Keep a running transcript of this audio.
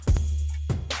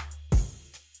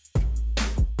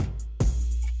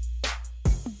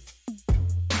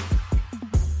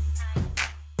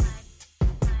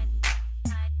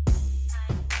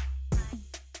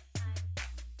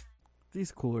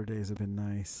These cooler days have been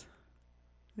nice.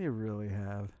 They really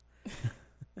have.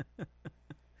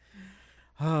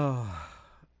 Oh,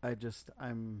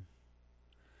 I'm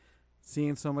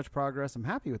seeing so much progress. I'm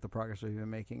happy with the progress we've been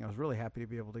making. I was really happy to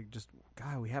be able to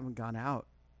God, we haven't gone out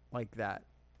like that,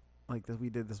 like that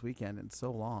we did this weekend in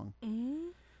so long. Mm-hmm.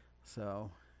 So,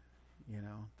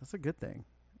 that's a good thing.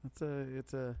 It's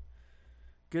a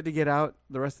good to get out.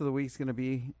 The rest of the week's going to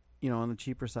be, on the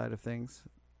cheaper side of things.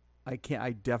 I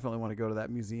definitely want to go to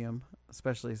that museum,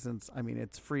 especially since,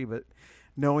 it's free, but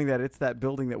knowing that it's that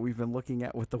building that we've been looking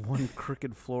at with the one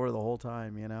crooked floor the whole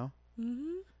time,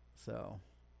 Mm-hmm. So,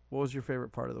 what was your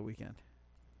favorite part of the weekend?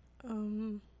 I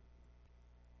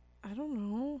don't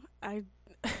know. I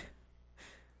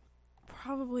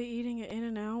probably eating it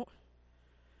In-N-Out.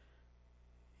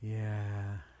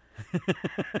 Yeah.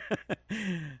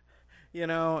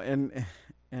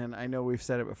 And I know we've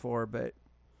said it before, but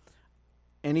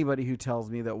anybody who tells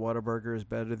me that Whataburger is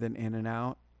better than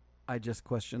In-N-Out, I just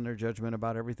question their judgment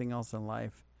about everything else in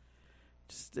life.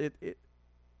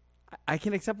 I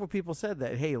can accept what people said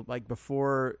that, hey, like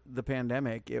before the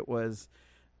pandemic, it was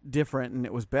different and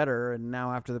it was better, and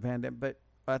now after the pandemic, but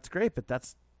that's great, but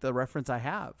that's the reference I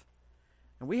have.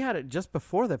 And we had it just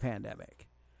before the pandemic.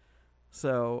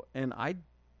 So, and I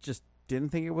just didn't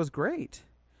think it was great.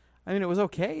 It was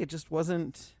okay. It just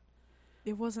wasn't.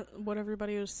 It wasn't what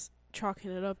everybody was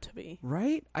chalking it up to be.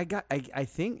 Right? I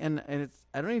think, and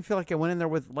I don't even feel like I went in there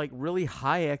with like really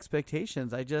high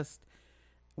expectations. I just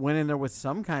went in there with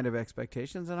some kind of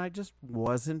expectations, and I just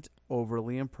wasn't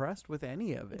overly impressed with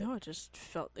any of it. No,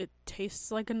 it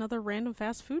tastes like another random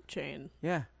fast food chain.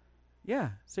 Yeah.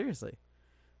 Yeah, seriously.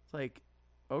 It's like,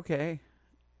 okay,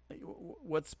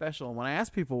 what's special? And when I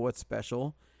ask people what's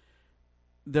special,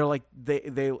 they're like,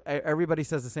 everybody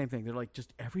says the same thing. They're like,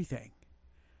 just everything.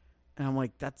 And I'm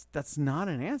like, that's not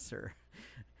an answer.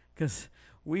 Because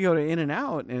we go to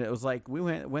In-N-Out, and it was like, we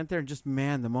went there and just,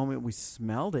 man, the moment we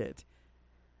smelled it.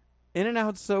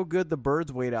 In-N-Out's so good, the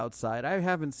birds wait outside. I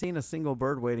haven't seen a single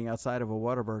bird waiting outside of a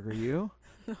Whataburger. You?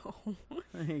 No.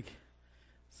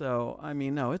 So,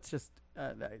 no, it's just,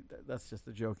 that's just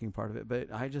the joking part of it.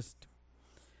 But I just,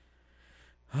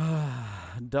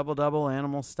 double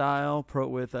animal style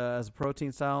with as a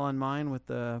protein style on mine with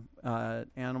the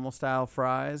animal style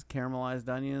fries, caramelized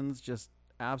onions, just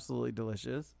absolutely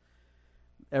delicious.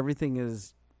 Everything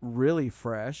is really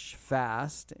fresh,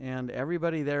 fast, and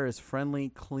everybody there is friendly,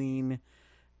 clean,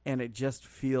 and it just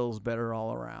feels better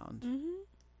all around. Mm-hmm.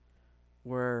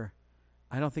 Where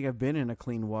I don't think I've been in a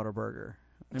clean Whataburger.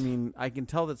 I can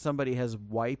tell that somebody has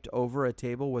wiped over a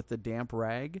table with the damp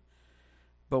rag,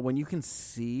 but when you can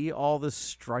see all the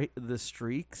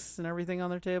streaks and everything on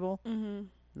their table, mm-hmm.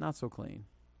 not so clean.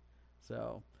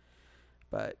 So,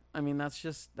 but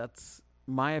that's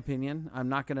my opinion. I'm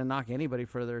not going to knock anybody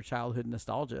for their childhood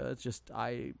nostalgia. It's just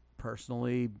I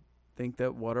personally think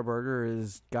that Whataburger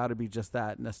has got to be just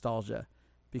that, nostalgia,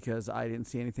 because I didn't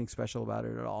see anything special about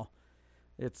it at all.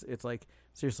 It's like,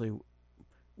 seriously,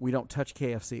 we don't touch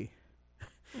KFC.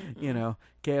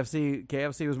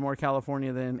 KFC was more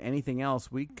California than anything else.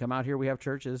 We come out here, we have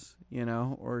churches,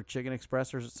 or Chicken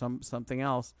Express or something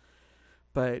else.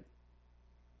 But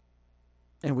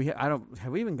have we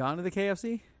even gone to the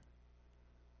KFC?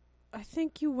 I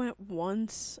think you went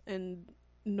once and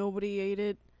nobody ate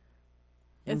it.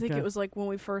 I think it was like when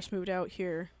we first moved out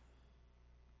here.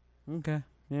 Okay.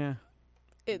 Yeah.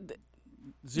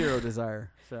 Zero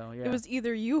desire. So yeah. It was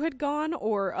either you had gone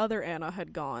or other Anna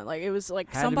had gone. Like it was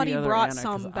like somebody brought Anna,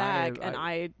 some back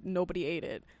and nobody ate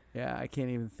it. Yeah, I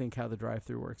can't even think how the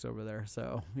drive-thru works over there.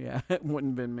 So yeah, it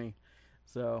wouldn't have been me.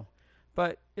 So,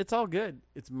 but it's all good.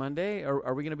 It's Monday.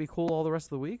 Are we going to be cool all the rest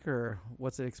of the week, or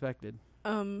what's it expected?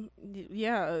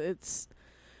 Yeah, it's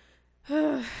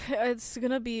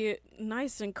gonna be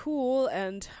nice and cool,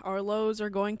 and our lows are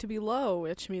going to be low,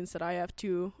 which means that I have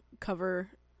to cover,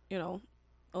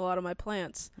 a lot of my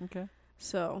plants. Okay.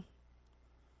 So.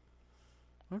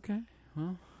 Okay.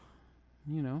 Well,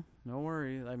 no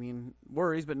worries.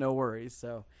 Worries, but no worries.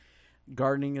 So,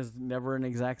 gardening is never an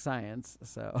exact science.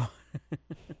 So.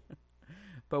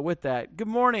 But with that, good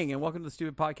morning and welcome to the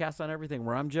Stupid Podcast on Everything,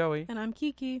 where I'm Joey. And I'm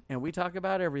Kiki. And we talk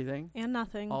about everything. And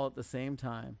nothing. All at the same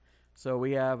time. So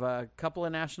we have a couple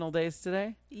of national days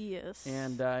today. Yes.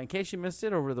 And in case you missed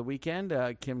it, over the weekend,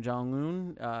 Kim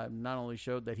Jong-un not only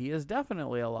showed that he is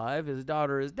definitely alive, his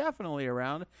daughter is definitely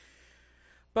around,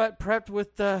 but prepped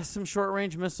with some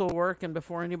short-range missile work. And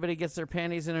before anybody gets their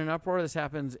panties in an uproar, this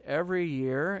happens every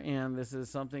year, and this is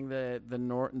something that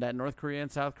North Korea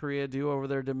and South Korea do over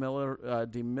their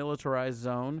demilitarized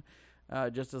zone,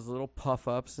 just as little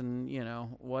puff-ups and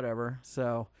whatever.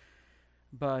 So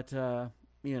But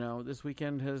this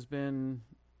weekend has been,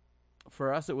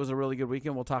 for us, it was a really good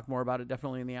weekend. We'll talk more about it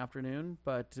definitely in the afternoon.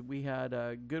 But we had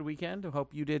a good weekend. I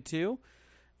hope you did too.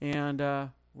 And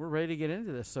we're ready to get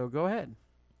into this. So go ahead.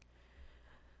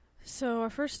 So our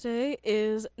first day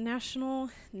is National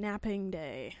Napping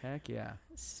Day. Heck yeah.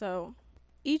 So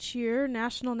each year,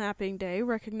 National Napping Day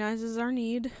recognizes our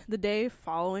need the day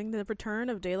following the return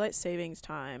of daylight savings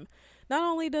time. Not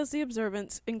only does the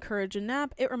observance encourage a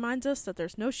nap, it reminds us that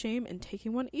there's no shame in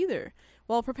taking one either.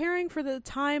 While preparing for the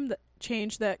time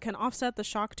change that can offset the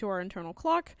shock to our internal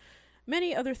clock,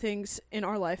 many other things in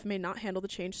our life may not handle the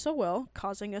change so well,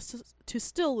 causing us to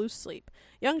still lose sleep.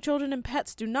 Young children and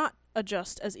pets do not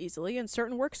adjust as easily, and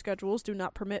certain work schedules do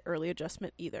not permit early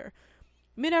adjustment either.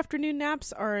 Mid-afternoon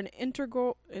naps are an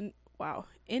integral,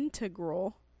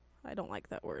 I don't like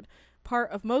that word,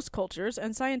 part of most cultures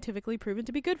and scientifically proven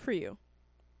to be good for you.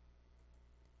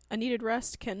 A needed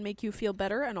rest can make you feel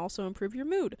better and also improve your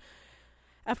mood.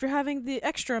 After having the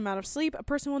extra amount of sleep, a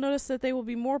person will notice that they will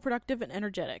be more productive and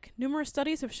energetic. Numerous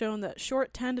studies have shown that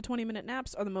short 10 to 20 minute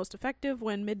naps are the most effective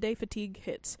when midday fatigue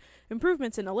hits.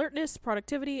 Improvements in alertness,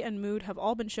 productivity, and mood have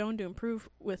all been shown to improve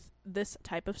with this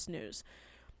type of snooze.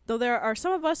 Though there are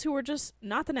some of us who are just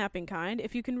not the napping kind,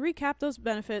 if you can reap those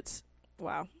benefits,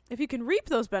 find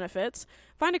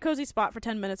a cozy spot for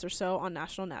 10 minutes or so on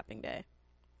National Napping Day.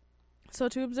 So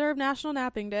to observe National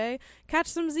Napping Day, catch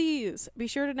some Z's. Be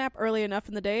sure to nap early enough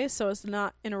in the day so as to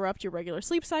not interrupt your regular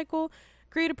sleep cycle,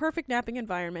 create a perfect napping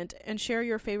environment, and share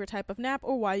your favorite type of nap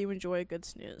or why you enjoy a good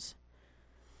snooze.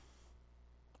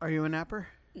 Are you a napper?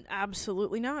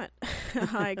 Absolutely not.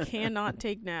 I cannot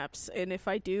take naps, and if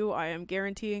I do, I am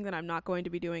guaranteeing that I'm not going to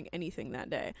be doing anything that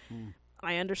day.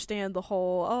 I understand the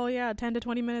whole, 10 to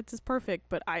 20 minutes is perfect,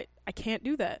 but I can't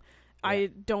do that. Yeah. I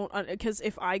don't, because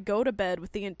if I go to bed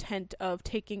with the intent of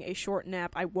taking a short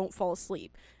nap, I won't fall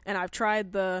asleep. And I've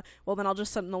tried then I'll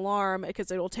just set an alarm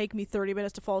because it'll take me 30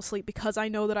 minutes to fall asleep because I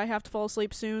know that I have to fall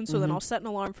asleep soon. So then I'll set an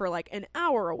alarm for like an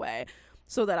hour away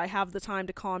so that I have the time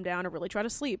to calm down and really try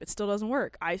to sleep. It still doesn't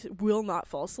work. I will not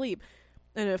fall asleep.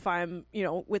 And if I'm,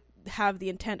 have the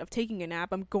intent of taking a nap,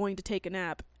 I'm going to take a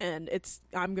nap, and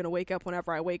I'm going to wake up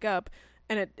whenever I wake up,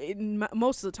 and it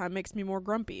most of the time makes me more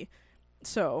grumpy.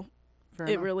 So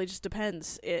it really just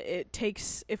depends. It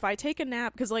takes, if I take a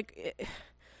nap, because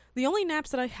the only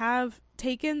naps that I have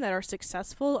taken that are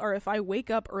successful are if I wake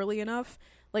up early enough,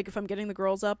 like if I'm getting the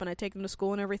girls up and I take them to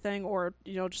school and everything, or,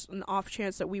 just an off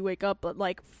chance that we wake up at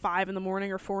like 5 in the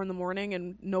morning or 4 in the morning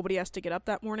and nobody has to get up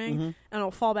that morning, and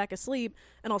I'll fall back asleep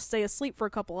and I'll stay asleep for a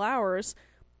couple hours,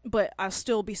 but I'll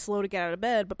still be slow to get out of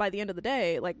bed. But by the end of the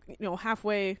day,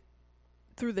 halfway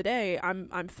through the day,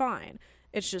 I'm fine.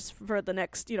 It's just for the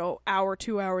next, hour,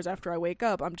 2 hours after I wake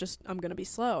up, I'm going to be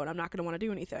slow and I'm not going to want to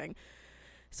do anything.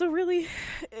 So really,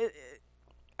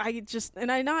 I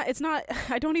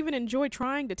don't even enjoy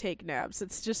trying to take naps.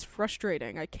 It's just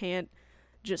frustrating. I can't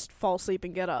just fall asleep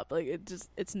and get up.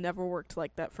 It's never worked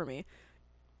like that for me,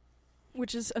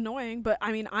 which is annoying. But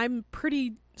I mean, I'm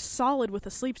pretty solid with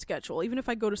a sleep schedule. Even if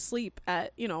I go to sleep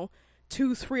at,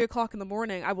 2-3 o'clock in the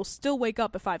morning, I will still wake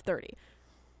up at 5:30.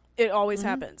 It always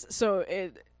happens. So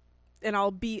and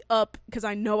I'll be up because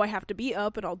I know I have to be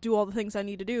up, and I'll do all the things I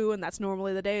need to do, and that's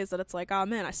normally the days that it's like, oh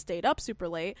man, I stayed up super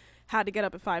late, had to get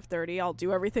up at 5:30, I'll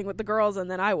do everything with the girls, and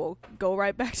then I will go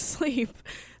right back to sleep.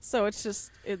 So it's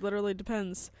just, it literally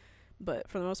depends. But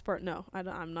for the most part, no, I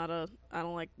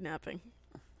don't like napping.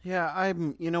 Yeah,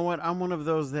 I'm one of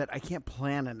those that I can't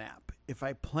plan a nap. If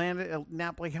I plan a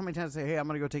nap, like how many times I say, hey, I'm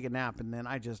going to go take a nap, and then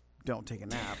I just don't take a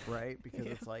nap, right? Because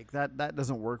it's like, that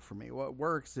doesn't work for me. What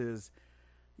works is,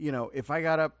 if I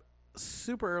got up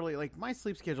super early, like my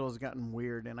sleep schedule has gotten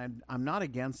weird, and I'm not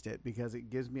against it because it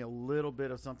gives me a little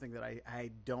bit of something that I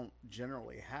don't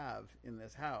generally have in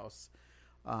this house.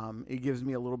 It gives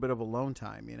me a little bit of alone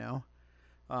time,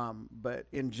 but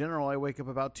in general, I wake up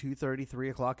about 2:30, 3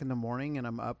 o'clock in the morning, and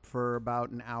I'm up for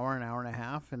about an hour and a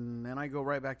half, and then I go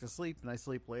right back to sleep, and I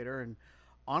sleep later. And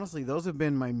honestly, those have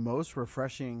been my most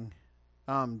refreshing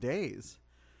days.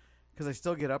 Because I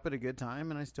still get up at a good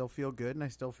time, and I still feel good, and I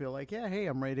still feel like, yeah, hey,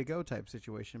 I'm ready to go type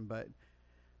situation. But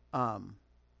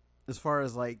as far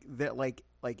as like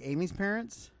Amy's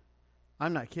parents,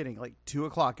 I'm not kidding. Like 2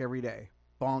 o'clock every day,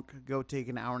 bonk, go take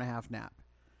an hour and a half nap,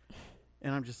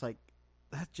 and I'm just like,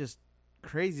 that's just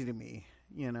crazy to me,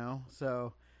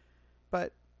 So,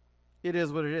 but it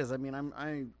is what it is. I mean,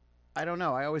 I don't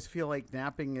know. I always feel like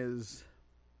napping is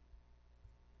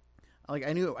like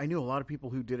I knew a lot of people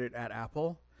who did it at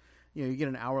Apple. You get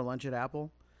an hour lunch at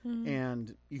Apple,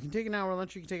 and you can take an hour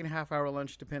lunch, you can take a half-hour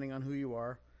lunch, depending on who you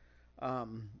are.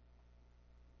 And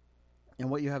and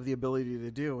what you have the ability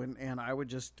to do. And I would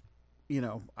just,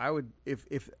 I would,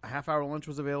 if a half-hour lunch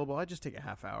was available, I'd just take a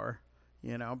half hour,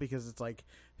 because it's like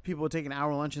people would take an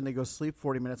hour lunch and they go sleep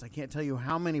 40 minutes. I can't tell you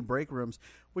how many break rooms,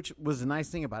 which was a nice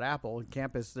thing about Apple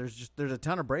campus. There's a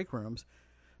ton of break rooms,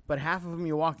 but half of them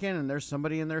you walk in and there's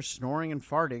somebody in there snoring and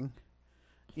farting,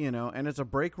 and it's a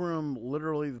break room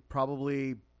literally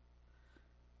probably,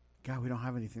 God, we don't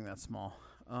have anything that small.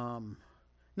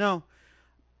 No,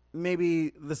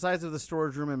 maybe the size of the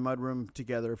storage room and mudroom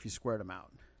together if you squared them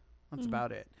out. That's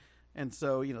about it. And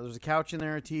so, there's a couch in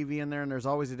there, a TV in there, and there's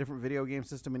always a different video game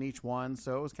system in each one.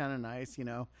 So it was kind of nice,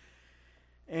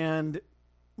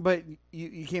 But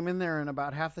you came in there, and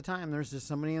about half the time, there's just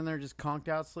somebody in there just conked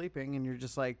out sleeping, and you're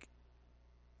just like,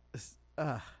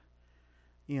 I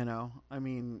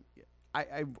mean,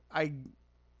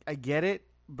 I get it,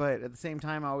 but at the same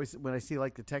time, when I see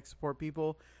like the tech support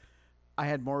people, I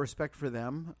had more respect for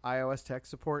them, iOS tech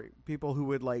support people who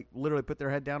would like literally put their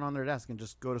head down on their desk and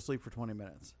just go to sleep for 20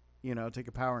 minutes, take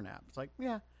a power nap. It's like,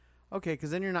 yeah, okay.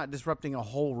 Cause then you're not disrupting a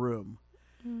whole room.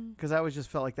 Cause I always just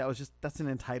felt like that's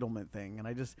an entitlement thing.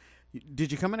 And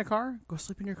did you come in a car? Go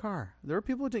sleep in your car. There were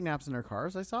people who take naps in their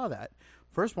cars. I saw that.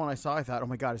 First one I saw, I thought, oh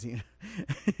my God,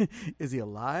 is he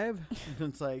alive? And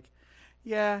it's like,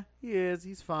 yeah, he is.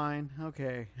 He's fine.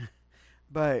 Okay.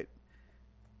 But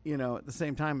at the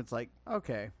same time, it's like,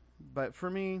 okay. But for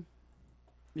me,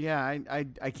 yeah,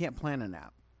 I can't plan a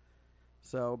nap.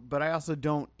 So, but I also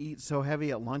don't eat so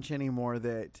heavy at lunch anymore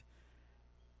that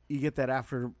you get that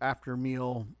after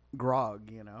meal grog,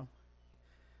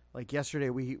 Like yesterday,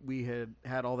 we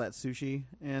had all that sushi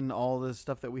and all the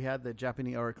stuff that we had, the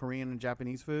Japanese or Korean and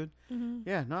Japanese food. Mm-hmm.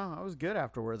 Yeah, no, I was good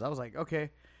afterwards. I was like, okay,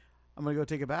 I'm going to go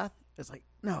take a bath. It's like,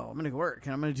 no, I'm going to go work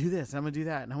and I'm going to do this and I'm going to do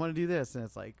that and I want to do this. And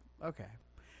it's like, okay.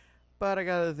 But I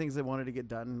got other things that wanted to get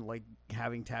done, like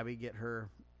having Tabby get her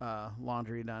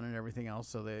laundry done and everything else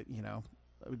so that,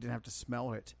 we didn't have to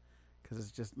smell it because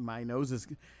it's just my nose is.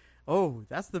 Oh,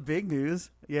 that's the big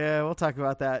news. Yeah, we'll talk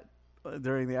about that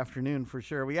during the afternoon for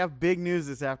sure. We have big news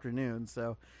this afternoon,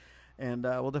 and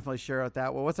we'll definitely share out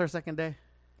that. Well, what's our second day?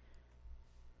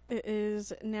 It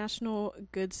is National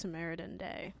Good Samaritan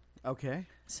Day. Okay.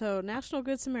 So, National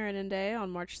Good Samaritan Day on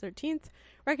March 13th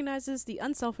recognizes the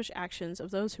unselfish actions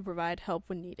of those who provide help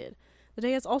when needed. The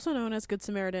day is also known as Good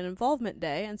Samaritan Involvement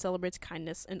Day and celebrates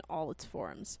kindness in all its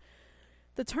forms.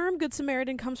 The term Good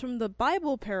Samaritan comes from the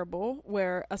Bible parable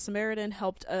where a Samaritan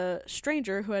helped a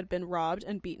stranger who had been robbed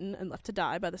and beaten and left to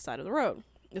die by the side of the road.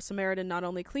 The Samaritan not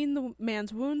only cleaned the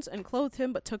man's wounds and clothed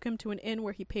him, but took him to an inn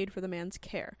where he paid for the man's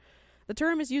care. The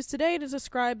term is used today to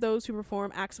describe those who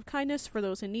perform acts of kindness for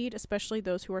those in need, especially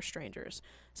those who are strangers.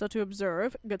 So to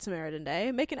observe Good Samaritan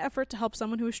Day, make an effort to help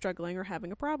someone who is struggling or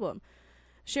having a problem.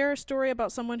 Share a story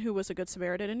about someone who was a Good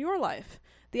Samaritan in your life.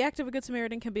 The act of a Good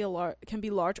Samaritan can be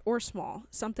large or small.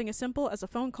 Something as simple as a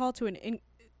phone call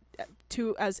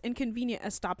to as inconvenient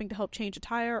as stopping to help change a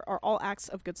tire are all acts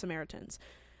of Good Samaritans.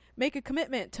 Make a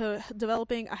commitment to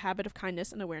developing a habit of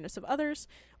kindness and awareness of others,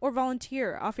 or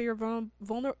volunteer. Offer your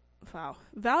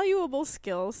valuable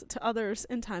skills to others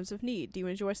in times of need. Do you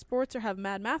enjoy sports or have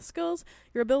mad math skills?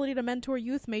 Your ability to mentor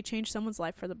youth may change someone's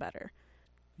life for the better.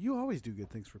 You always do good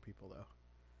things for people, though.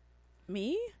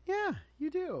 Me? Yeah, you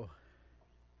do.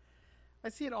 I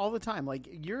see it all the time. Like,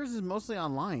 yours is mostly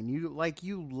online.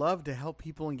 You love to help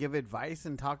people and give advice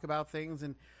and talk about things.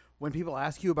 And when people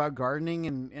ask you about gardening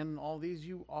and all these,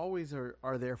 you always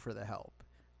are there for the help,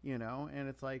 And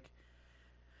it's like,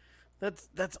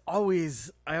 that's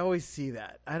always, I always see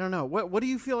that. I don't know. What do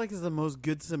you feel like is the most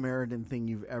Good Samaritan thing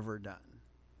you've ever done?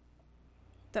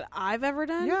 That I've ever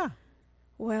done? Yeah.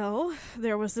 Well,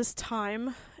 there was this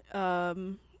time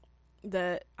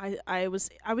that I was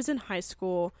in high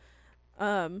school,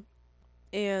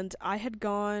 and I had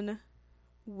gone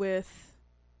with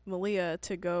Malia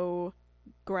to go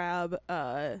grab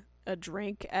a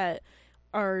drink at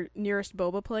our nearest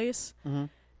boba place. Mm-hmm.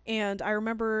 And I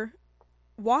remember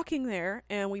walking there,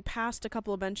 and we passed a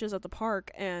couple of benches at the park,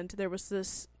 and there was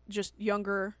this just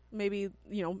younger, maybe,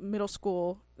 middle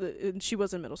school, and she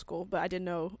was in middle school, but I didn't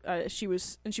know, she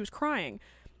was crying.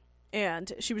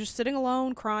 And she was just sitting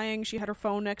alone, crying. She had her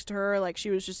phone next to her. Like, she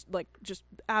was just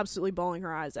absolutely bawling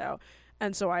her eyes out.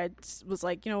 And so I was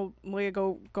like, Malia,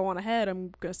 go on ahead.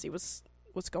 I'm going to see what's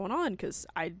going on. Because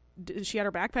she had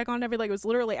her backpack on and everything. Like, it was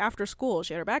literally after school.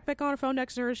 She had her backpack on, her phone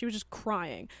next to her. She was just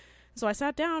crying. So I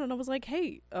sat down and I was like,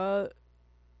 hey,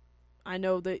 I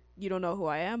know that you don't know who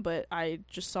I am, but I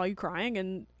just saw you crying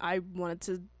and I wanted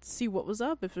to see what was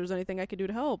up, if there was anything I could do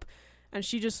to help. And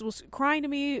she just was crying to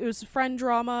me. It was friend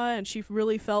drama, and she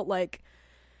really felt like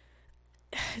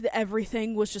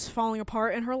everything was just falling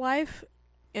apart in her life.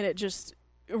 and it just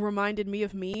reminded me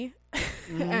of me.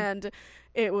 Mm-hmm. And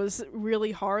it was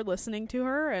really hard listening to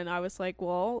her, and I was like,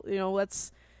 well,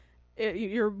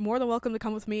 you're more than welcome to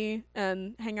come with me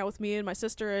and hang out with me and my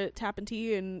sister at Tap and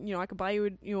Tea, and I could buy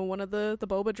you one of the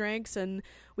boba drinks, and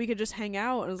we could just hang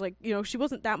out. And it was like, she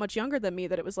wasn't that much younger than me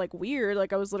that it was like weird.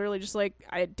 Like I was literally just like,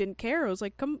 I didn't care. I was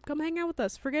like, come hang out with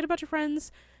us, forget about your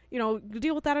friends,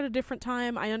 deal with that at a different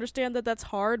time. I understand that that's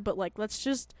hard, but like let's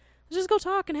just go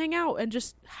talk and hang out and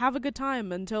just have a good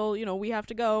time until we have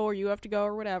to go or you have to go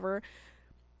or whatever.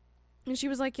 And she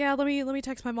was like, yeah, let me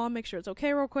text my mom, make sure it's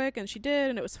okay real quick. And she did,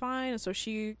 and it was fine. And so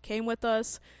she came with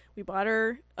us. We bought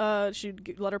her,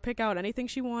 she'd let her pick out anything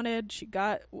she wanted. She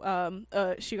got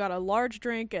a large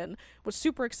drink and was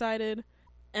super excited.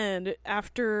 And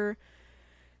after,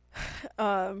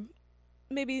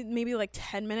 maybe like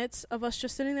 10 minutes of us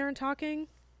just sitting there and talking,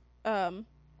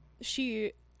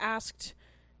 she asked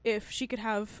if she could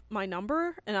have my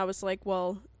number. And I was like,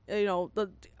 well,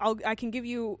 I can give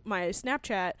you my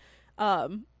Snapchat.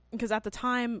 Because at the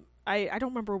time, I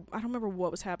don't remember what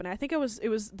was happening. I think it was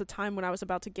the time when I was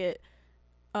about to get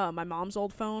my mom's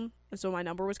old phone, and so my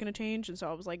number was going to change. And so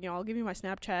I was like, I'll give you my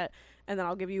Snapchat, and then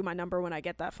I'll give you my number when I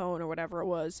get that phone or whatever it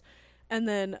was. And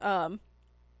then and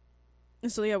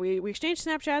so yeah, we exchanged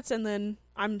Snapchats, and then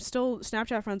I'm still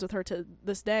Snapchat friends with her to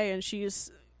this day, and she's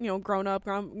grown up,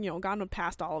 gotten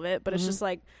past all of it. But it's just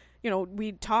like,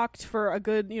 we talked for a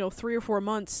good 3 or 4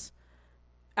 months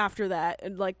after that,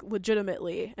 and like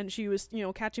legitimately, and she was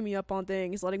catching me up on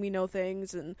things, letting me know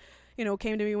things, and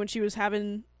came to me when she was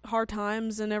having hard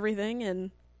times and everything,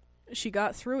 and she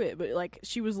got through it. But like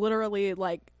she was literally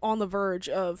like on the verge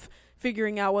of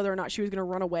figuring out whether or not she was going to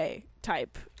run away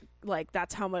type. Like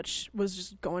that's how much was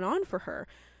just going on for her.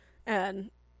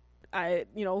 And I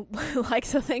like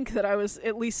to think that I was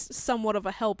at least somewhat of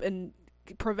a help in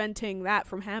preventing that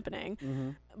from happening. Mm-hmm.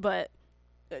 But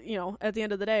at the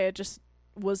end of the day, it just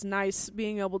was nice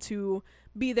being able to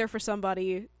be there for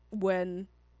somebody when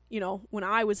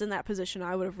I was in that position.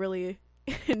 I would have really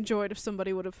enjoyed if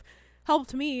somebody would have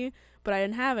helped me, but I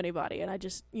didn't have anybody, and I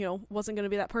just wasn't going to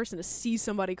be that person to see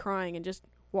somebody crying and just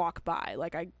walk by.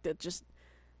 Like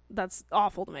that's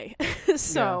awful to me.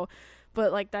 So yeah.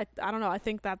 But like that, I don't know, I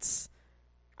think that's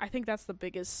the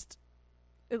biggest,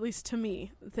 at least to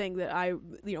me, thing that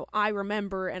I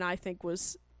remember, and I think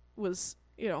was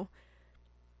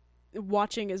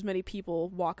watching as many people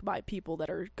walk by people that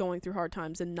are going through hard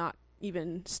times and not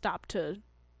even stop to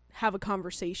have a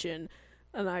conversation.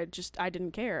 And I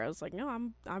didn't care. I was like, no,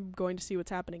 I'm going to see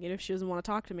what's happening. And if she doesn't want to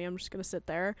talk to me, I'm just going to sit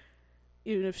there.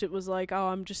 Even if it was like, oh,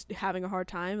 I'm just having a hard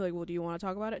time. Like, well, do you want to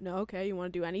talk about it? No. Okay. You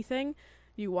want to do anything?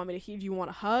 You want me to, do you want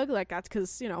a hug? Like that's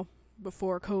cause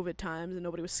before COVID times and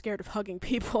nobody was scared of hugging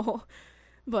people.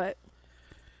 But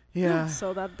yeah,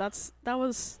 so that's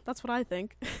what I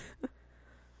think.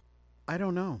 I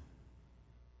don't know.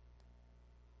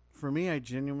 For me, I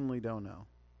genuinely don't know.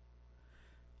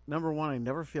 Number one, I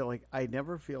never feel like I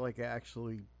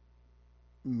actually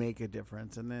make a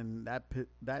difference, and then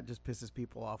that just pisses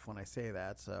people off when I say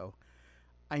that. So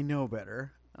I know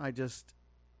better. I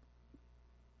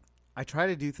try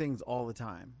to do things all the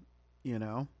time,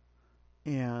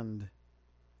 and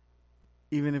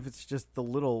even if it's just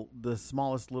the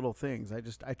smallest little things,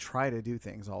 I try to do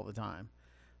things all the time.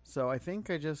 So I think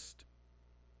I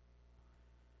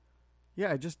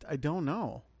don't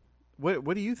know.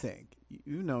 What do you think?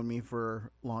 You've known me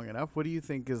for long enough. What do you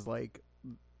think is like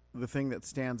the thing that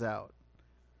stands out?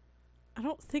 I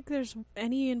don't think there's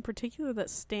any in particular that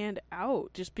stand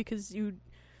out just because you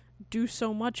do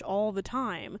so much all the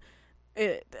time.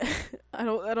 I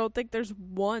don't think there's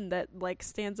one that like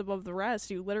stands above the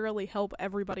rest. You literally help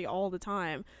everybody all the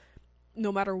time,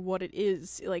 no matter what it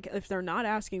is. Like if they're not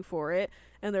asking for it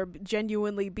and they're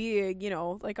genuinely being,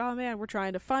 like, oh man, we're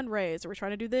trying to fundraise, or we're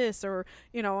trying to do this, or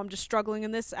I'm just struggling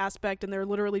in this aspect, and they're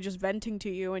literally just venting to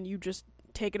you, and you just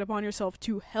take it upon yourself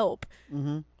to help.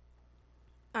 Mm-hmm.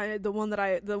 The one that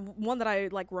I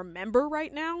like remember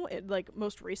right now, like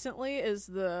most recently, is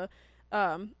the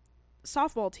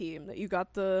softball team that you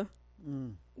got the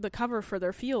cover for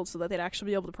their field so that they'd actually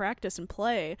be able to practice and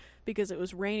play, because it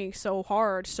was raining so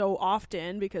hard so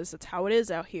often, because that's how it is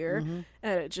out here. Mm-hmm.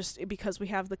 And because we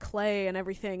have the clay and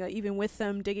everything, even with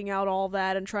them digging out all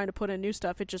that and trying to put in new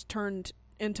stuff, it just turned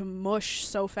into mush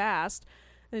so fast.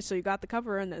 And so you got the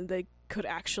cover, and then they could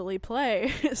actually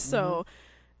play. So,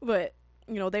 but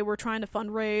they were trying to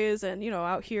fundraise, and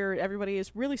out here everybody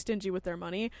is really stingy with their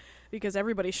money because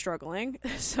everybody's struggling.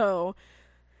 So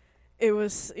it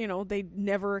was, they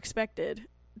never expected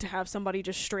to have somebody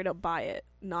just straight up buy it.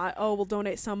 Not, oh, we'll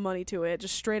donate some money to it.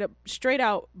 Just straight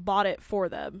out bought it for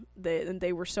them. And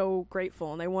they were so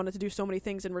grateful, and they wanted to do so many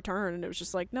things in return. And it was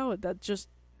just like, no, that's just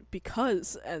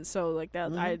because. And so like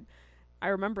that, I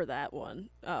remember that one.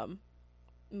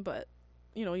 But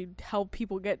you know, you help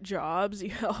people get jobs.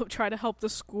 You try to help the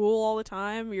school all the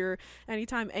time.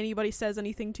 Anytime anybody says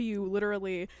anything to you,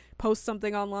 literally post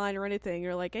something online or anything,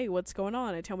 you're like, hey, what's going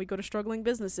on? Anytime we go to struggling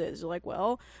businesses, you're like,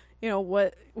 well, you know,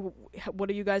 what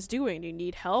are you guys doing? Do you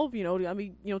need help? You know, let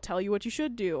me, you know, tell you what you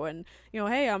should do. And, you know,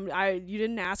 hey, you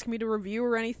didn't ask me to review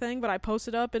or anything, but I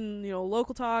posted up in, you know,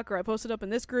 Local Talk, or I posted up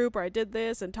in this group, or I did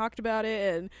this and talked about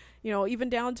it. And, you know, even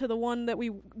down to the one that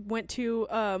we went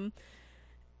to,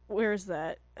 where is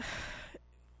that?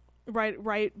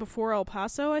 Right before El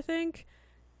Paso, I think.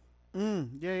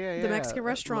 Yeah. The Mexican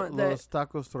restaurant Los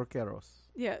Tacos Troqueros.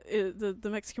 Yeah, the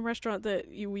Mexican restaurant that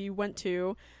we went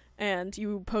to, and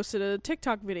you posted a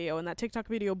TikTok video, and that TikTok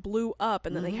video blew up,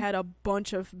 and then they had a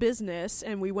bunch of business,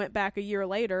 and we went back a year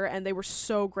later, and they were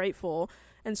so grateful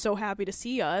and so happy to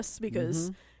see us because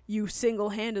you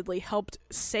single-handedly helped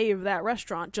save that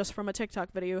restaurant just from a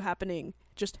TikTok video happening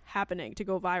to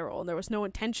go viral. And there was no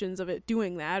intentions of it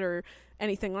doing that or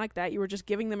anything like that. You were just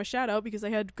giving them a shout out because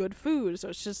they had good food. So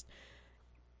it's just,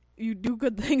 you do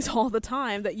good things all the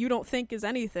time that you don't think is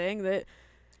anything. That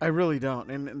I really don't.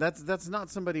 And that's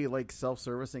not somebody like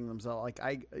self-servicing themselves.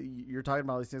 Like you're talking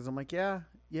about these things. I'm like, yeah,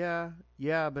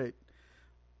 but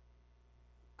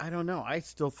I don't know. I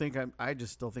just still think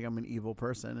I'm an evil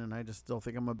person, and I just still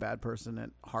think I'm a bad person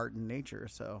at heart and nature.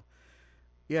 So,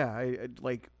 yeah,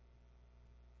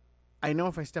 I know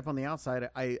if I step on the outside,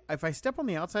 if I step on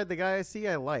the outside, the guy I see,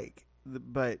 I like.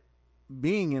 But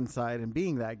being inside and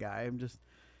being that guy, I'm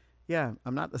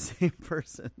not the same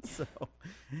person. So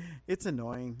it's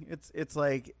annoying. It's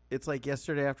like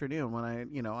yesterday afternoon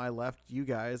when I left you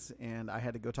guys, and I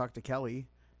had to go talk to Kelly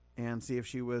and see if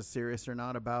she was serious or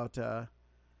not about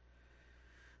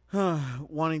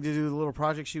wanting to do the little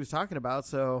project she was talking about.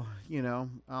 So, you know,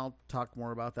 I'll talk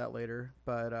more about that later.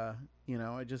 But, you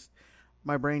know,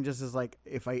 my brain just is like,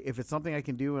 if it's something I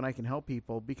can do and I can help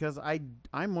people, because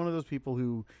I'm one of those people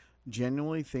who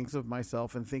genuinely thinks of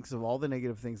myself and thinks of all the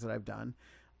negative things that I've done.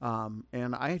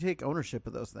 And I take ownership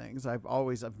of those things. I've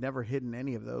never hidden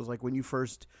any of those. Like when you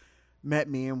first met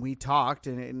me and we talked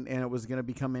and it was going to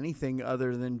become anything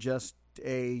other than just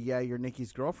you're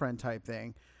Nikki's girlfriend type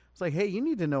thing. It's like, hey, you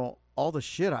need to know all the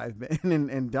shit I've been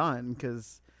and done,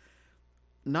 because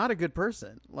not a good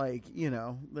person. Like, you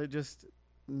know,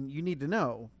 you need to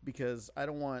know, because I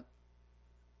don't want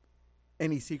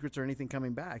any secrets or anything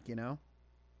coming back, you know?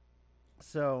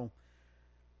 So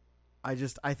I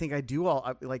think I do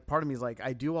part of me is like,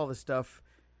 I do all this stuff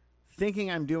thinking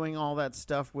I'm doing all that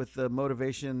stuff with the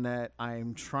motivation that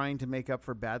I'm trying to make up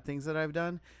for bad things that I've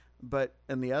done. But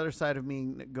on the other side of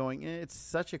me going, it's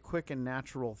such a quick and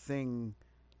natural thing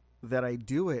that I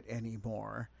do it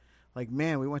anymore. Like,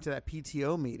 man, we went to that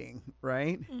PTO meeting,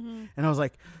 right? Mm-hmm. And I was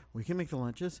like, we can make the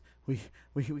lunches. We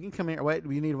can come here. What?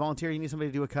 We need a volunteer. You need somebody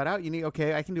to do a cutout.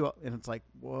 Okay, I can do it. And it's like,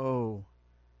 whoa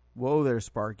there,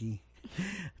 Sparky.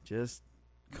 Just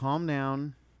calm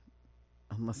down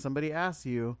unless somebody asks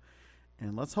you.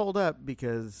 And let's hold up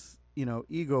because, you know,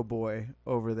 ego boy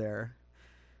over there.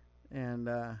 And,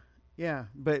 yeah,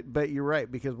 but you're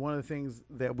right, because one of the things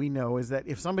that we know is that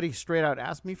if somebody straight out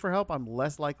asks me for help, I'm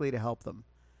less likely to help them.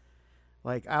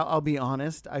 Like, I'll be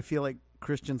honest, I feel like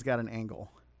Christian's got an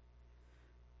angle.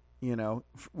 You know,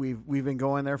 we've been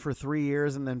going there for 3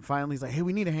 years, and then finally he's like, hey,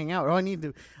 we need to hang out.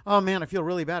 Oh, man, I feel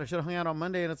really bad. I should have hung out on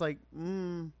Monday. And it's like,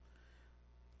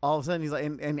 all of a sudden he's like,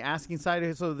 and asking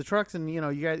side, so the trucks, and, you know,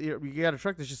 you got a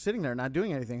truck that's just sitting there not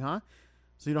doing anything, huh?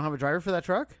 So you don't have a driver for that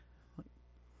truck?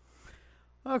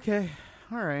 Okay,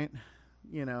 all right,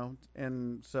 you know,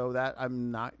 and so that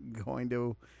I'm not going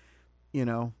to, you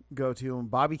know, go to. And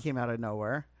Bobby came out of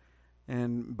nowhere,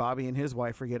 and Bobby and his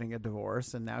wife are getting a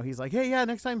divorce, and now he's like, hey, yeah,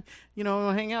 next time, you know,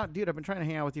 we'll hang out. Dude, I've been trying to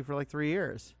hang out with you for like 3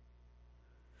 years.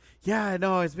 Yeah, I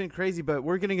know, it's been crazy, but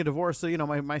we're getting a divorce, so, you know,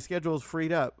 my schedule is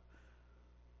freed up.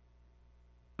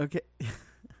 Okay.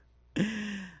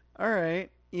 All right.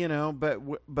 You know,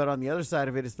 but on the other side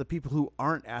of it is the people who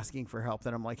aren't asking for help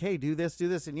that I'm like, hey, do this.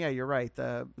 And yeah, you're right.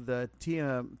 The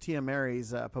Tia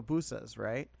Mary's pupusas,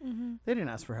 right? Mm-hmm. They didn't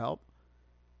ask for help,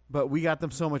 but we got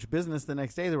them so much business the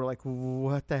next day. They were like,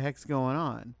 what the heck's going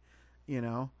on? You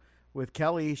know, with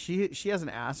Kelly, she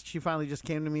hasn't asked. She finally just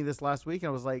came to me this last week, and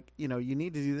I was like, you know, you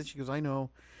need to do this. She goes, I know,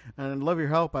 and I love your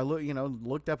help. I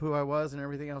looked up who I was and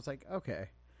everything. I was like, okay,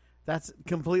 that's a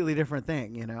completely different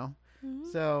thing, you know? Mm-hmm.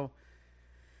 So,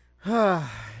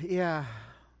 yeah,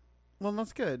 Well,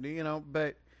 that's good,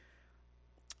 but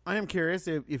I am curious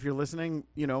if you're listening,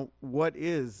 what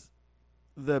is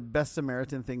the best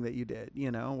Samaritan thing that you did?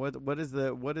 What is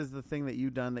the thing that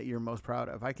you've done that you're most proud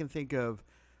of? I can think of,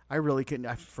 I really couldn't,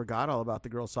 I forgot all about the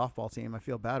girls softball team. I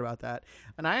feel bad about that.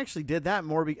 And I actually did that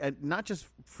more, not just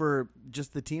for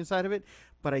just the team side of it,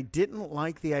 but I didn't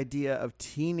like the idea of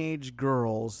teenage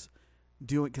girls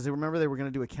doing, because I remember they were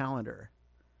going to do a calendar.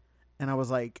 And I was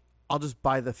like, I'll just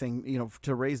buy the thing,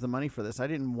 to raise the money for this. I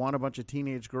didn't want a bunch of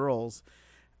teenage girls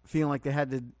feeling like they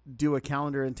had to do a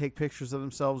calendar and take pictures of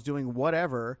themselves doing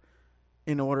whatever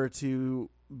in order to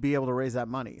be able to raise that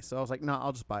money. So I was like, no,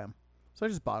 I'll just buy them. So I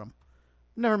just bought them.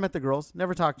 Never met the girls,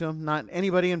 never talked to them, not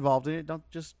anybody involved in it. Don't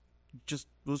just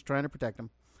was trying to protect them.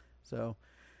 So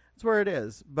that's where it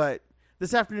is. But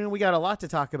this afternoon we got a lot to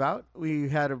talk about. We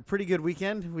had a pretty good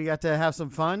weekend. We got to have some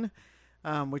fun,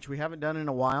 which we haven't done in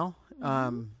a while.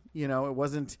 It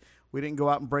wasn't, we didn't go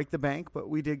out and break the bank, but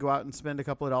we did go out and spend a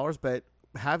couple of dollars. But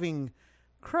having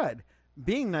crud,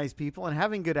 being nice people and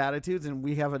having good attitudes. And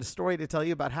we have a story to tell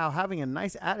you about how having a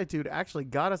nice attitude actually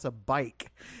got us a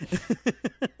bike.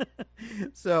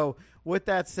 So with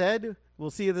that said,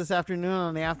 we'll see you this afternoon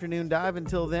on the Afternoon Dive.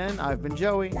 Until then, I've been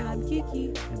Joey. And I'm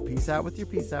Kiki. And peace out with your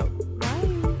peace out.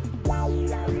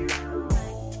 Bye.